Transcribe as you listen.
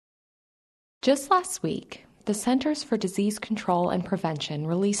Just last week, the Centers for Disease Control and Prevention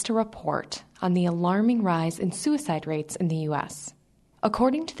released a report on the alarming rise in suicide rates in the U.S.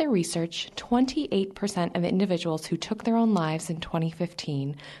 According to their research, 28% of individuals who took their own lives in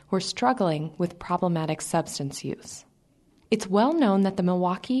 2015 were struggling with problematic substance use. It's well known that the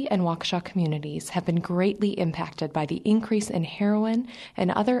Milwaukee and Waukesha communities have been greatly impacted by the increase in heroin and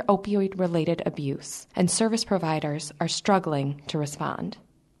other opioid-related abuse, and service providers are struggling to respond.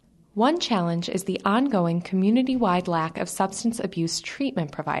 One challenge is the ongoing community-wide lack of substance abuse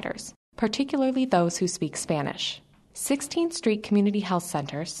treatment providers, particularly those who speak Spanish. 16th Street Community Health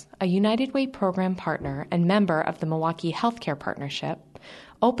Centers, a United Way program partner and member of the Milwaukee Healthcare Partnership,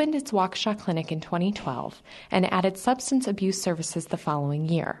 opened its Waukesha clinic in 2012 and added substance abuse services the following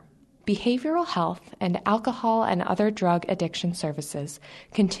year. Behavioral health and alcohol and other drug addiction services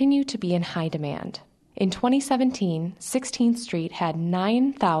continue to be in high demand. In 2017, 16th Street had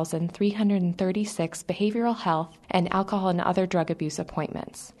 9,336 behavioral health and alcohol and other drug abuse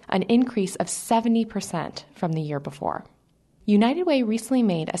appointments, an increase of 70% from the year before. United Way recently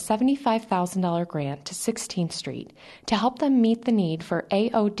made a $75,000 grant to 16th Street to help them meet the need for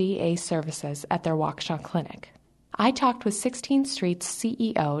AODA services at their Waukesha clinic. I talked with 16th Street's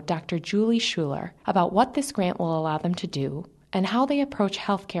CEO, Dr. Julie Schuler, about what this grant will allow them to do and how they approach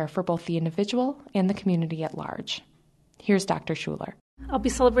healthcare for both the individual and the community at large. Here's Dr. Schuler. I'll be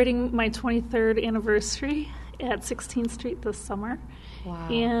celebrating my 23rd anniversary at 16th Street this summer. Wow.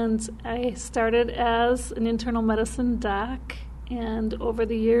 And I started as an internal medicine doc, and over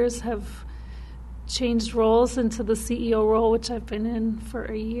the years have changed roles into the CEO role, which I've been in for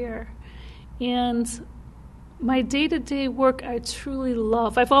a year. And my day-to-day work I truly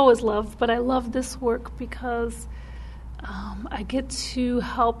love. I've always loved, but I love this work because I get to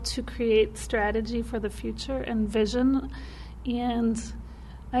help to create strategy for the future and vision, and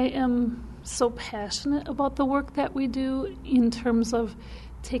I am so passionate about the work that we do in terms of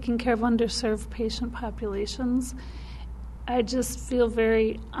taking care of underserved patient populations. I just feel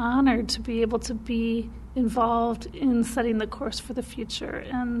very honored to be able to be involved in setting the course for the future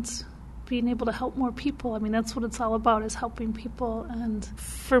and being able to help more people. I mean, that's what it's all about, is helping people. And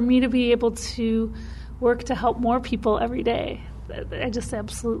for me to be able to work to help more people every day, I just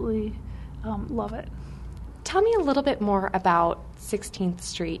absolutely love it. Tell me a little bit more about 16th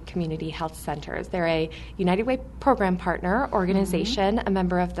Street Community Health Centers. They're a United Way program partner organization, a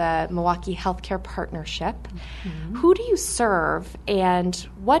member of the Milwaukee Healthcare Partnership. Who do you serve, and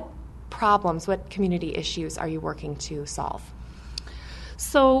what problems, what community issues are you working to solve?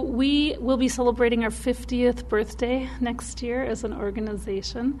 So we will be celebrating our 50th birthday next year as an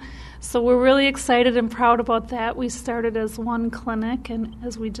organization. So we're really excited and proud about that. We started as one clinic, and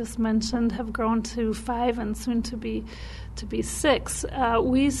as we just mentioned, have grown to 5 and soon to be 6.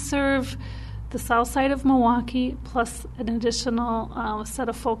 We serve the south side of Milwaukee plus an additional set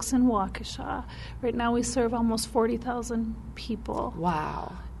of folks in Waukesha. Right now we serve almost 40,000 people.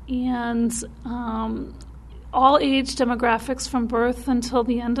 Wow. And all age demographics from birth until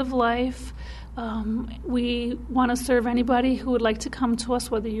the end of life. We want to serve anybody who would like to come to us,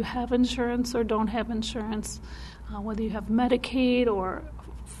 whether you have insurance or don't have insurance, whether you have Medicaid or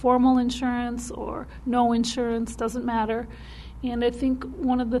formal insurance or no insurance, doesn't matter. And I think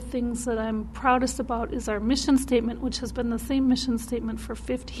one of the things that I'm proudest about is our mission statement, which has been the same mission statement for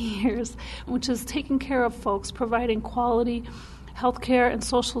 50 years, which is taking care of folks, providing quality healthcare and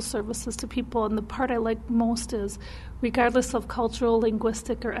social services to people. And the part I like most is regardless of cultural,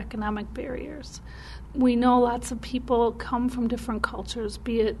 linguistic, or economic barriers. We know lots of people come from different cultures,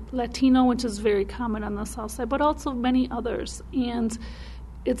 be it Latino, which is very common on the south side, but also many others. And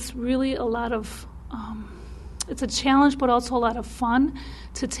it's really a lot of, it's a challenge, but also a lot of fun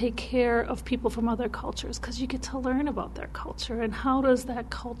to take care of people from other cultures, because you get to learn about their culture and how does that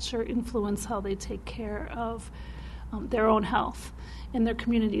culture influence how they take care of their own health and their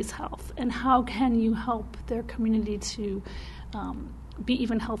community's health, and how can you help their community to be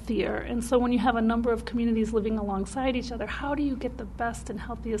even healthier. And so when you have a number of communities living alongside each other, how do you get the best and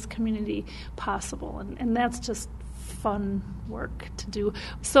healthiest community possible? And that's just fun work to do.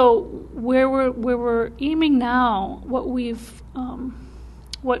 So where we're aiming now, what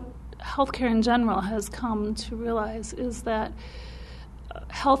healthcare in general has come to realize is that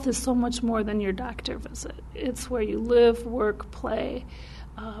health is so much more than your doctor visit. It's where you live, work, play.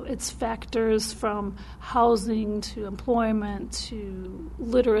 It's factors from housing to employment to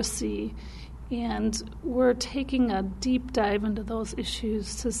literacy. And we're taking a deep dive into those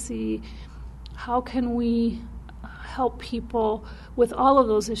issues to see how can we help people with all of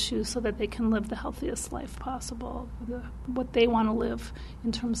those issues so that they can live the healthiest life possible, what they want to live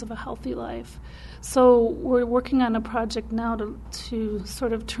in terms of a healthy life. So we're working on a project now to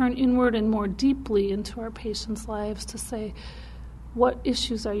sort of turn inward and more deeply into our patients' lives to say, what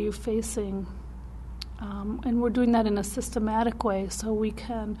issues are you facing? And we're doing that in a systematic way so we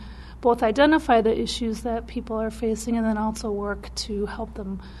can both identify the issues that people are facing and then also work to help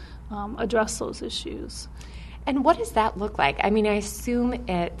them address those issues. And what does that look like? I mean, I assume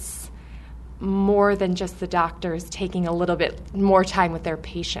it's more than just the doctors taking a little bit more time with their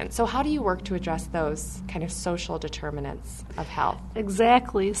patients. So how do you work to address those kind of social determinants of health?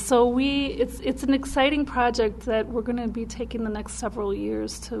 Exactly. So it's an exciting project that we're going to be taking the next several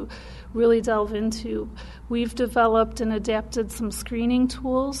years to really delve into. We've developed and adapted some screening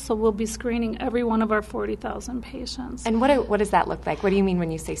tools, so we'll be screening every one of our 40,000 patients. And what does that look like? What do you mean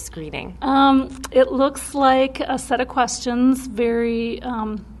when you say screening? It looks like a set of questions, very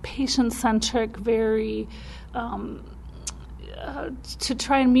patient-centric, very to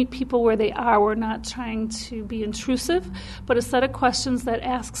try and meet people where they are. We're not trying to be intrusive, but a set of questions that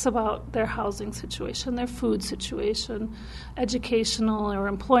asks about their housing situation, their food situation, educational or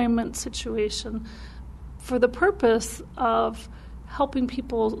employment situation, for the purpose of helping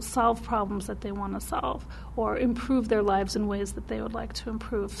people solve problems that they want to solve or improve their lives in ways that they would like to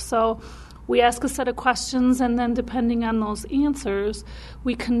improve. So we ask a set of questions, and then depending on those answers,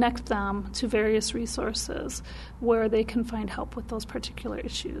 we connect them to various resources where they can find help with those particular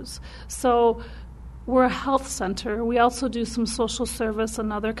issues. So we're a health center. We also do some social service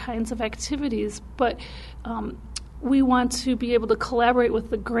and other kinds of activities, but we want to be able to collaborate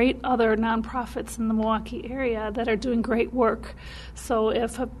with the great other nonprofits in the Milwaukee area that are doing great work. So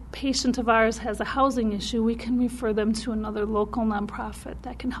if a patient of ours has a housing issue, we can refer them to another local nonprofit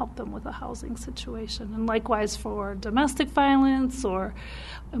that can help them with a housing situation. And likewise for domestic violence or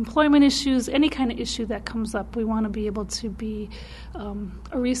employment issues, any kind of issue that comes up, we want to be able to be a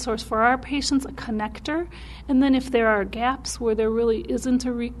resource for our patients, a connector. And then if there are gaps where there really isn't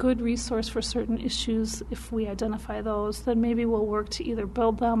a good resource for certain issues, if we identify those, then maybe we'll work to either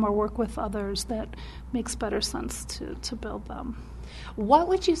build them or work with others that makes better sense to build them. What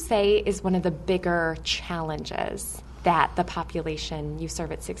would you say is one of the bigger challenges that the population you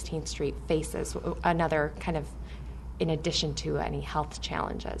serve at 16th Street faces, another kind of in addition to any health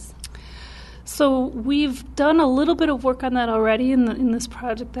challenges? So we've done a little bit of work on that already in this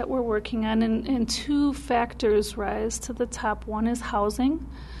project that we're working on, and two factors rise to the top. One is housing.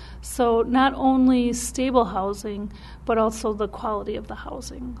 So not only stable housing, but also the quality of the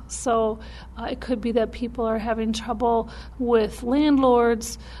housing. So it could be that people are having trouble with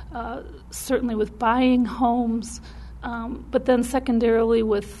landlords, certainly with buying homes, but then secondarily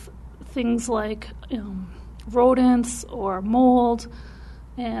with things like rodents or mold,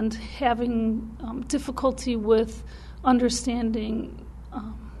 and having difficulty with understanding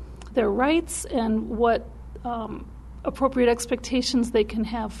their rights and what appropriate expectations they can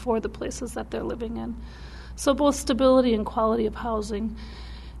have for the places that they're living in. So both stability and quality of housing.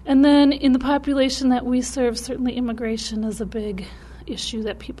 And then in the population that we serve, certainly immigration is a big issue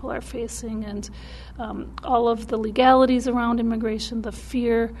that people are facing, and all of the legalities around immigration, the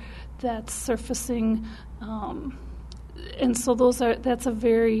fear that's surfacing, and so that's a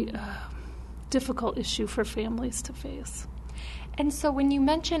very difficult issue for families to face. And so when you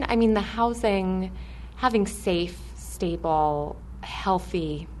mention, the housing, having safe, stable,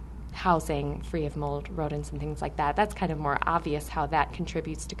 healthy housing free of mold, rodents, and things like that, that's kind of more obvious how that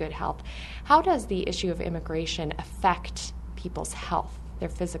contributes to good health. How does the issue of immigration affect people's health, their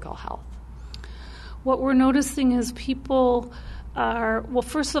physical health? What we're noticing is people are, well,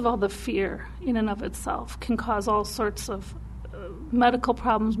 first of all, the fear in and of itself can cause all sorts of medical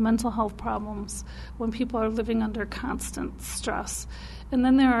problems, mental health problems when people are living under constant stress. And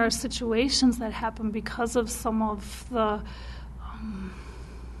then there are situations that happen because of some of the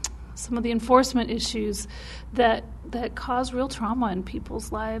enforcement issues that cause real trauma in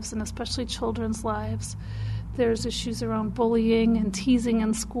people's lives, and especially children's lives. There's issues around bullying and teasing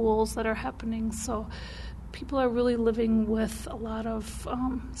in schools that are happening. So people are really living with a lot of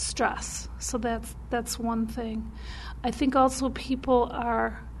stress. So that's one thing. I think also people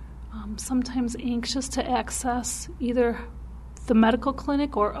are sometimes anxious to access either the medical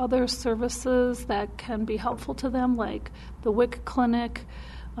clinic or other services that can be helpful to them, like the WIC clinic,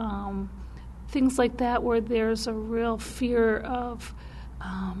 things like that, where there's a real fear of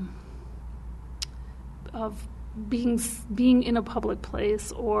being in a public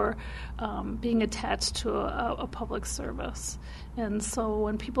place or being attached to a public service. And so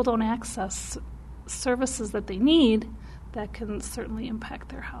when people don't access services that they need, that can certainly impact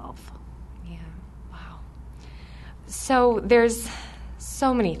their health. Yeah, wow. So there's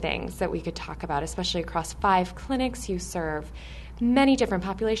so many things that we could talk about, especially across 5 clinics. You serve many different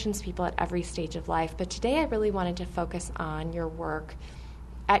populations, people at every stage of life. But today I really wanted to focus on your work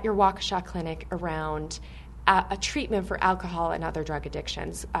at your Waukesha clinic around a treatment for alcohol and other drug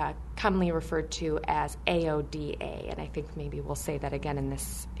addictions, commonly referred to as AODA. And I think maybe we'll say that again in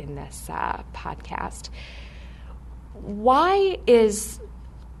this podcast. Why is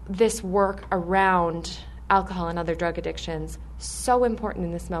this work around alcohol and other drug addictions so important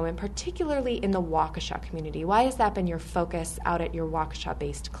in this moment, particularly in the Waukesha community? Why has that been your focus out at your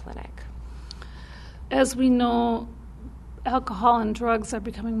Waukesha-based clinic? As we know, alcohol and drugs are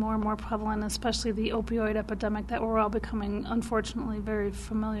becoming more and more prevalent, especially the opioid epidemic that we're all becoming, unfortunately, very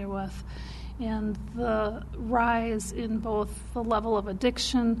familiar with. And the rise in both the level of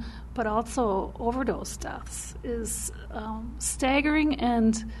addiction but also overdose deaths is staggering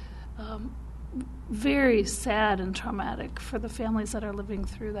and very sad and traumatic for the families that are living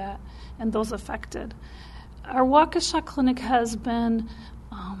through that and those affected. Our Waukesha clinic has been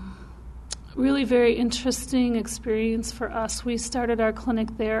really very interesting experience for us. We started our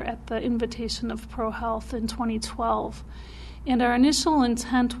clinic there at the invitation of ProHealth in 2012. And our initial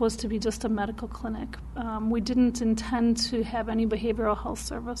intent was to be just a medical clinic. We didn't intend to have any behavioral health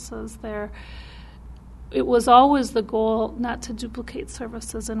services there. It was always the goal not to duplicate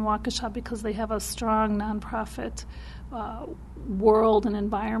services in Waukesha because they have a strong nonprofit world and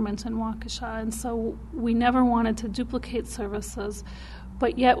environment in Waukesha. And so we never wanted to duplicate services.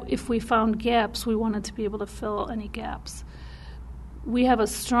 But yet, if we found gaps, we wanted to be able to fill any gaps. We have a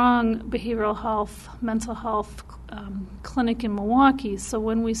strong behavioral health, mental health clinic in Milwaukee. So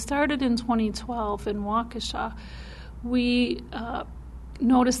when we started in 2012 in Waukesha, we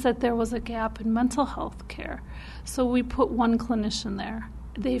noticed that there was a gap in mental health care. So we put one clinician there.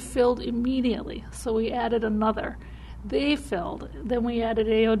 They filled immediately, so we added another. They filled. Then we added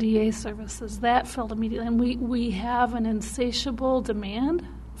AODA services. That filled immediately. And we have an insatiable demand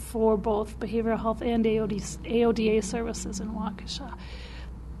for both behavioral health and AODA services in Waukesha.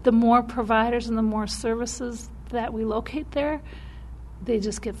 The more providers and the more services that we locate there, they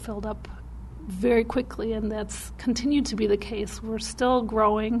just get filled up very quickly, and that's continued to be the case. We're still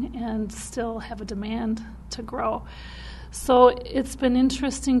growing and still have a demand to grow. So it's been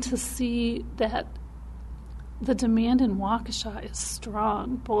interesting to see that the demand in Waukesha is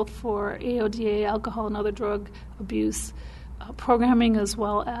strong, both for AODA, alcohol and other drug abuse programming, as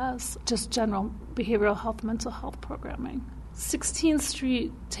well as just general behavioral health, mental health programming. 16th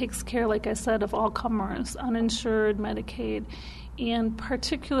Street takes care, like I said, of all comers, uninsured, Medicaid, and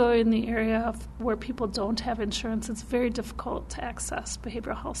particularly in the area where people don't have insurance, it's very difficult to access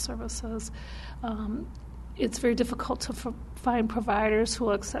behavioral health services. It's very difficult to find providers who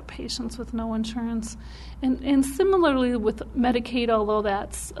will accept patients with no insurance. And similarly with Medicaid, although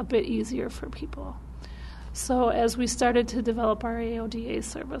that's a bit easier for people. So as we started to develop our AODA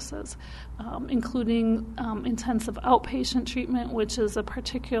services, including intensive outpatient treatment, which is a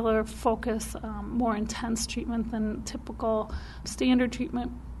particular focus, more intense treatment than typical standard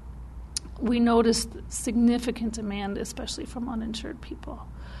treatment, we noticed significant demand, especially from uninsured people.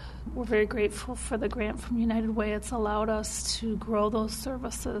 We're very grateful for the grant from United Way. It's allowed us to grow those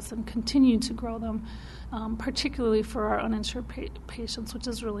services and continue to grow them, particularly for our uninsured patients, which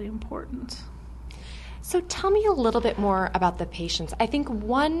is really important. So tell me a little bit more about the patients. I think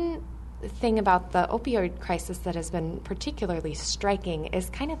one thing about the opioid crisis that has been particularly striking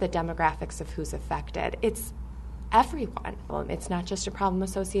is kind of the demographics of who's affected. It's everyone. It's not just a problem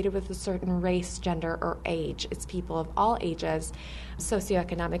associated with a certain race, gender, or age. It's people of all ages,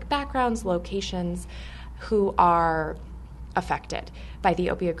 socioeconomic backgrounds, locations, who are affected by the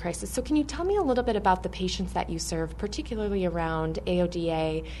opioid crisis. So can you tell me a little bit about the patients that you serve, particularly around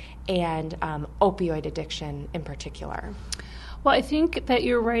AODA and opioid addiction in particular? Well, I think that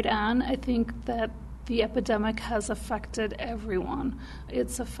you're right on. I think that the epidemic has affected everyone.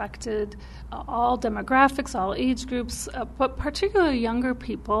 It's affected all demographics, all age groups, but particularly younger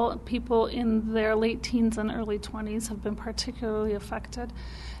people. People in their late teens and early 20s have been particularly affected.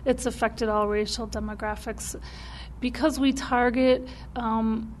 It's affected all racial demographics. Because we target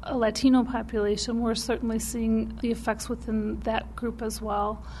a Latino population, we're certainly seeing the effects within that group as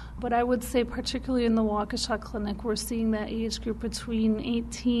well. But I would say particularly in the Waukesha Clinic, we're seeing that age group between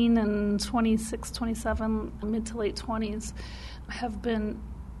 18 and 26, 27, mid to late 20s have been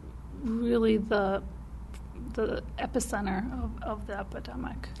really the epicenter of the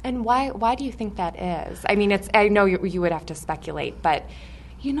epidemic. And why do you think that is? I mean, I know you would have to speculate, but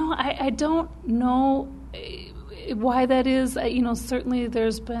I don't know why that is. Certainly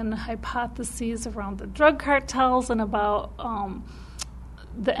there's been hypotheses around the drug cartels and about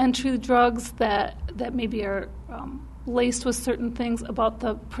the entry drugs that maybe are laced with certain things, about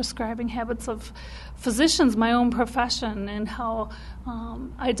the prescribing habits of physicians, my own profession, and how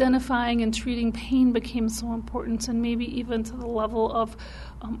identifying and treating pain became so important, and maybe even to the level of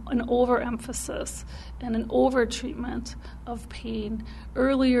an overemphasis and an over-treatment of pain,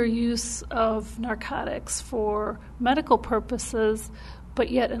 earlier use of narcotics for medical purposes, but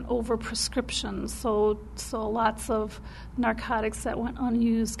yet an over-prescription. So lots of narcotics that went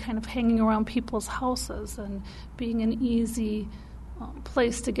unused kind of hanging around people's houses and being an easy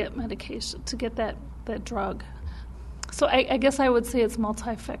place to get medication, to get that drug. So I guess I would say it's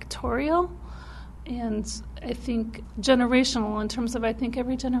multifactorial, and I think generational in terms of I think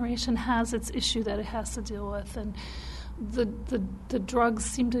every generation has its issue that it has to deal with, and the drugs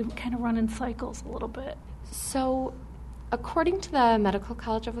seem to kind of run in cycles a little bit. So according to the Medical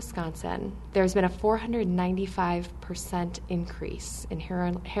College of Wisconsin, there's been a 495% increase in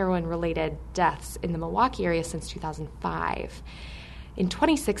heroin-related deaths in the Milwaukee area since 2005. In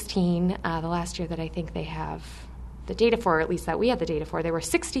 2016, the last year that I think they have the data for, or at least that we had the data for, there were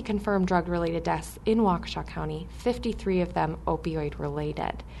 60 confirmed drug-related deaths in Waukesha County, 53 of them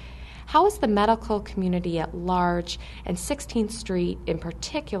opioid-related. How is the medical community at large and 16th Street in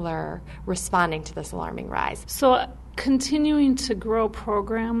particular responding to this alarming rise? So continuing to grow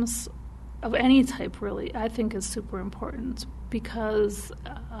programs of any type, really, I think is super important, because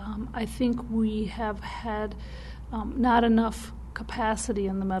I think we have had not enough capacity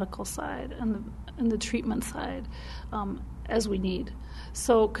in the medical side and the treatment side as we need.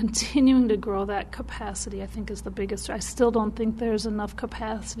 So continuing to grow that capacity, I think, is the biggest. I still don't think there's enough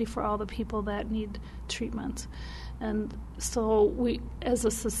capacity for all the people that need treatment. And so we, as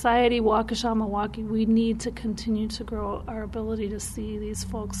a society, Waukesha, Milwaukee, we need to continue to grow our ability to see these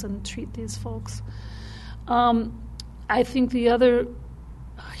folks and treat these folks. I think the other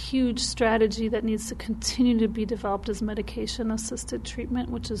huge strategy that needs to continue to be developed is medication-assisted treatment,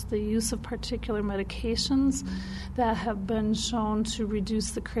 which is the use of particular medications that have been shown to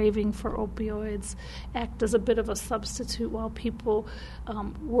reduce the craving for opioids, act as a bit of a substitute while people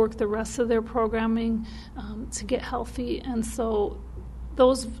work the rest of their programming to get healthy. And so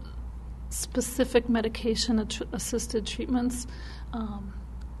those specific medication-assisted treatments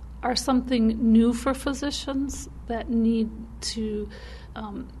are something new for physicians that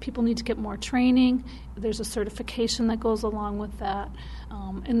people need to get more training. There's a certification that goes along with that.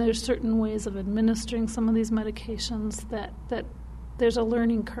 And there's certain ways of administering some of these medications that there's a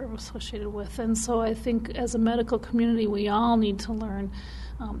learning curve associated with. And so I think as a medical community, we all need to learn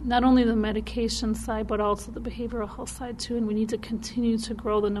not only the medication side, but also the behavioral health side too. And we need to continue to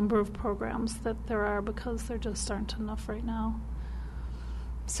grow the number of programs that there are, because there just aren't enough right now.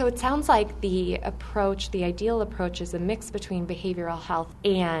 So it sounds like the ideal approach is a mix between behavioral health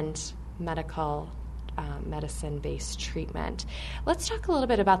and medicine-based treatment. Let's talk a little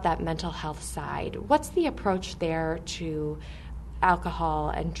bit about that mental health side. What's the approach there to alcohol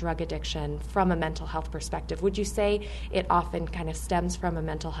and drug addiction from a mental health perspective? Would you say it often kind of stems from a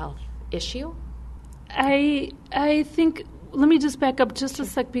mental health issue? I think, let me just back up just a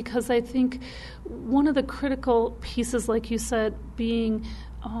sec, because I think one of the critical pieces, like you said, being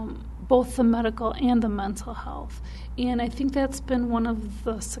both the medical and the mental health. And I think that's been one of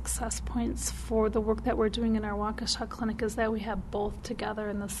the success points for the work that we're doing in our Waukesha clinic, is that we have both together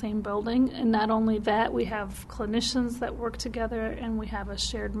in the same building. And not only that, we have clinicians that work together, and we have a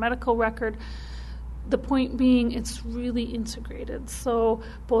shared medical record. The point being, it's really integrated. So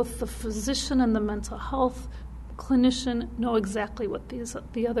both the physician and the mental health clinician know exactly what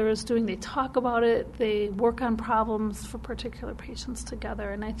the other is doing. They talk about it. They work on problems for particular patients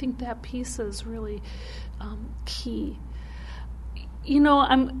together. And I think that piece is really key.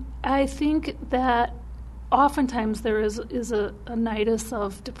 I think that oftentimes there is a nidus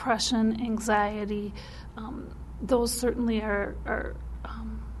of depression, anxiety. Those certainly are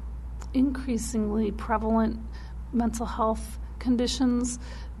increasingly prevalent mental health conditions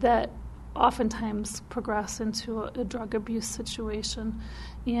that oftentimes progress into a drug abuse situation.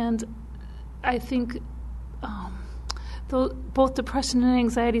 And I think both depression and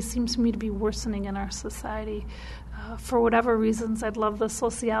anxiety seem to me to be worsening in our society. For whatever reasons, I'd love the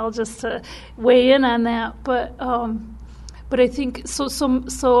sociologists to weigh in on that. But I think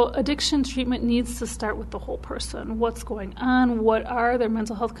so addiction treatment needs to start with the whole person. What's going on? What are their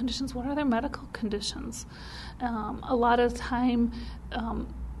mental health conditions? What are their medical conditions? A lot of time,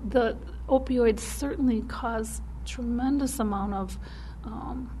 the opioids certainly cause tremendous amount of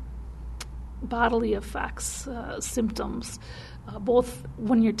bodily effects, symptoms, both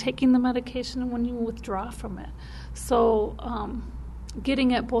when you're taking the medication and when you withdraw from it. So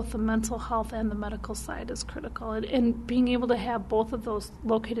getting at both the mental health and the medical side is critical. And being able to have both of those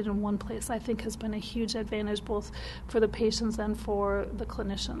located in one place, I think, has been a huge advantage both for the patients and for the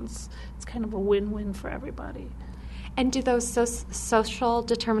clinicians. It's kind of a win-win for everybody. And do those social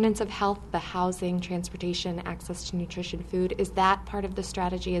determinants of health, the housing, transportation, access to nutrition, food, is that part of the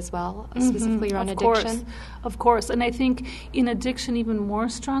strategy as well, specifically around addiction? Of course. And I think in addiction even more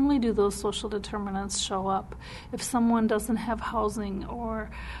strongly do those social determinants show up. If someone doesn't have housing or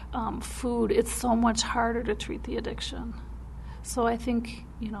food, it's so much harder to treat the addiction. So I think,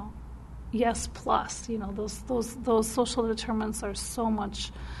 yes, plus, those social determinants are so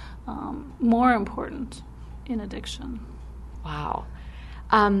much more important in addiction. Wow.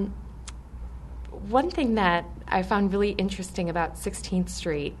 One thing that I found really interesting about 16th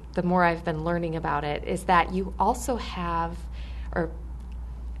Street, the more I've been learning about it, is that you also have, or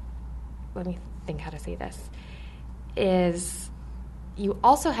let me think how to say this, is you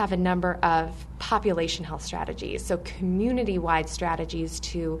also have a number of population health strategies, so community-wide strategies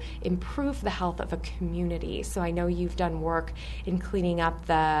to improve the health of a community. So I know you've done work in cleaning up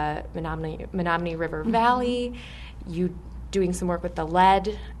the Menominee River Valley, you doing some work with the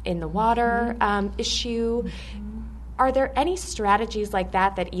lead in the water issue. Are there any strategies like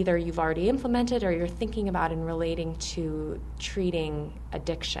that either you've already implemented or you're thinking about in relating to treating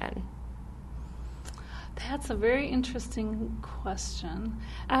addiction? That's a very interesting question.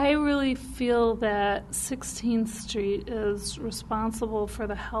 I really feel that 16th Street is responsible for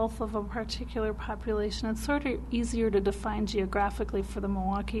the health of a particular population. It's sort of easier to define geographically for the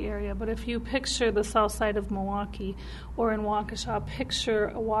Milwaukee area, but if you picture the south side of Milwaukee or in Waukesha, picture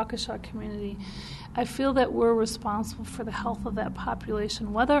a Waukesha community, I feel that we're responsible for the health of that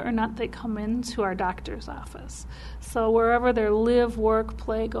population, whether or not they come into our doctor's office. So wherever they live, work,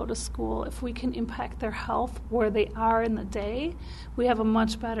 play, go to school, if we can impact their health where they are in the day, we have a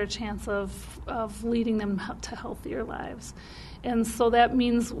much better chance of leading them to healthier lives. And so that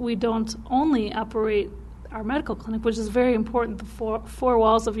means we don't only operate our medical clinic, which is very important. The four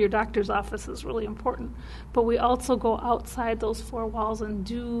walls of your doctor's office is really important. But we also go outside those four walls and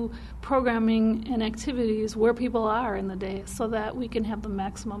do programming and activities where people are in the day so that we can have the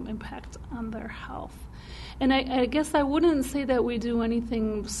maximum impact on their health. And I guess I wouldn't say that we do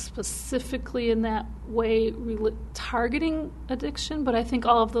anything specifically in that way targeting addiction, but I think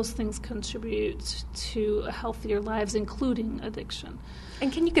all of those things contribute to healthier lives, including addiction.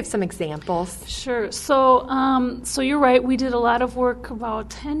 And can you give some examples? Sure. So you're right. We did a lot of work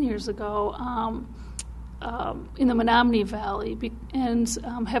about 10 years ago in the Menominee Valley and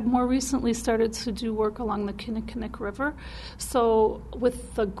have more recently started to do work along the Kinnickinnic River. So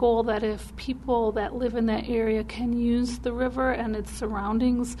with the goal that if people that live in that area can use the river and its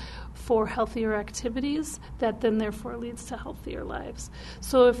surroundings for healthier activities, that then therefore leads to healthier lives.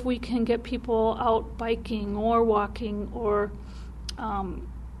 So if we can get people out biking or walking or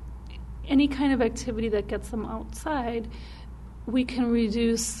any kind of activity that gets them outside, we can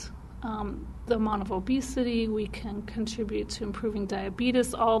reduce the amount of obesity, we can contribute to improving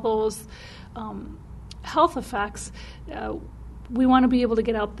diabetes, all those health effects. We want to be able to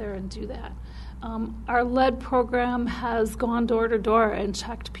get out there and do that. Our lead program has gone door to door and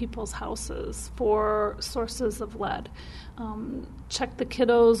checked people's houses for sources of lead, checked the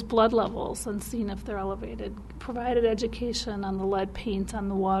kiddos' blood levels and seen if they're elevated, provided education on the lead paint on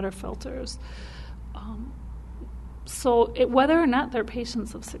the water filters. So whether or not they're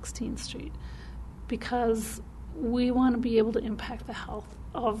patients of 16th Street, because we want to be able to impact the health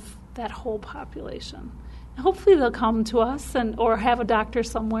of that whole population. Hopefully they'll come to us or have a doctor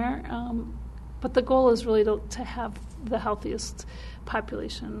somewhere, but the goal is really to have the healthiest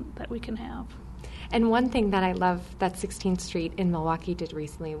population that we can have. And one thing that I love that 16th Street in Milwaukee did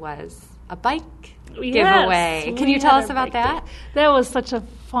recently was a bike giveaway. Can you tell us about that? That was such a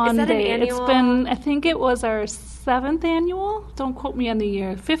fun day. An annual? It's been, I think it was our 7th annual. Don't quote me on the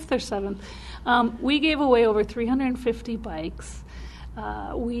year, 5th or 7th. We gave away over 350 bikes.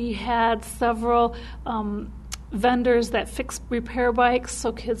 We had several vendors that fixed repair bikes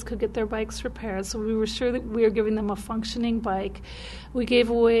so kids could get their bikes repaired. So we were sure that we were giving them a functioning bike. We gave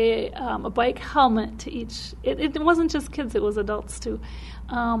away a bike helmet to each. It wasn't just kids, it was adults too.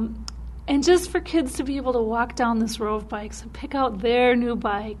 And just for kids to be able to walk down this row of bikes and pick out their new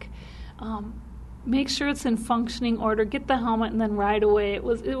bike, make sure it's in functioning order, get the helmet, and then ride away. It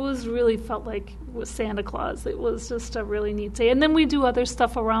was really felt like it was Santa Claus. It was just a really neat day. And then we do other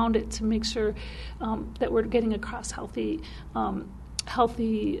stuff around it to make sure that we're getting across healthy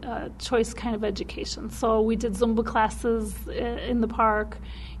healthy choice kind of education. So we did Zumba classes in the park,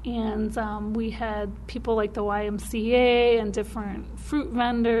 and we had people like the YMCA and different fruit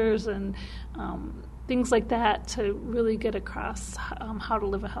vendors and things like that to really get across how to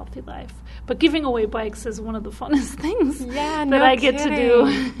live a healthy life. But giving away bikes is one of the funnest things that I get to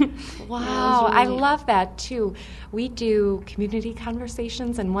do. Wow, I love that too. We do community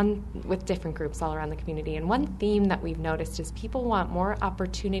conversations and one with different groups all around the community. And one theme that we've noticed is people want more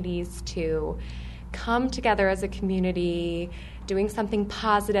opportunities to come together as a community, doing something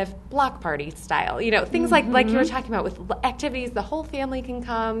positive, block party style, things like you were talking about with activities, the whole family can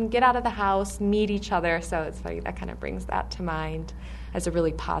come, get out of the house, meet each other. So it's funny, that kind of brings that to mind as a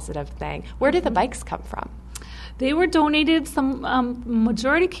really positive thing. Where did the bikes come from? They were donated. Some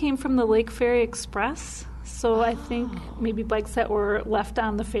majority came from the Lake Ferry Express. So I think maybe bikes that were left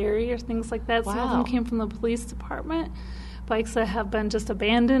on the ferry or things like that. Some of them came from the police department. Bikes that have been just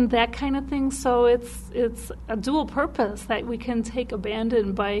abandoned, that kind of thing. So it's a dual purpose that we can take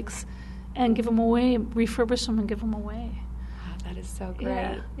abandoned bikes and give them away, refurbish them and give them away. Wow, that is so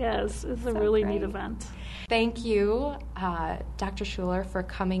great. Yeah, it's a really neat event. Thank you, Dr. Schuler, for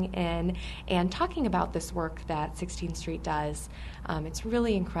coming in and talking about this work that 16th Street does. It's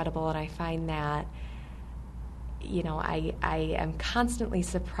really incredible, and I find that I am constantly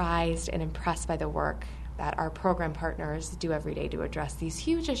surprised and impressed by the work that our program partners do every day to address these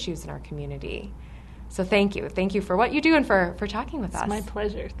huge issues in our community. So thank you. Thank you for what you do and for talking with us. It's my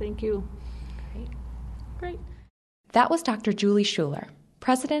pleasure. Thank you. Great. That was Dr. Julie Schuler,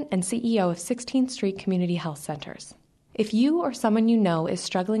 President and CEO of 16th Street Community Health Centers. If you or someone you know is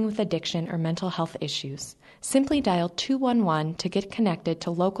struggling with addiction or mental health issues, simply dial 211 to get connected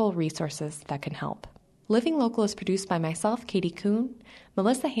to local resources that can help. Living Local is produced by myself, Katie Kuhn,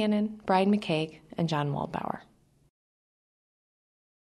 Melissa Hannon, Brian McCaig, and John Waldbauer.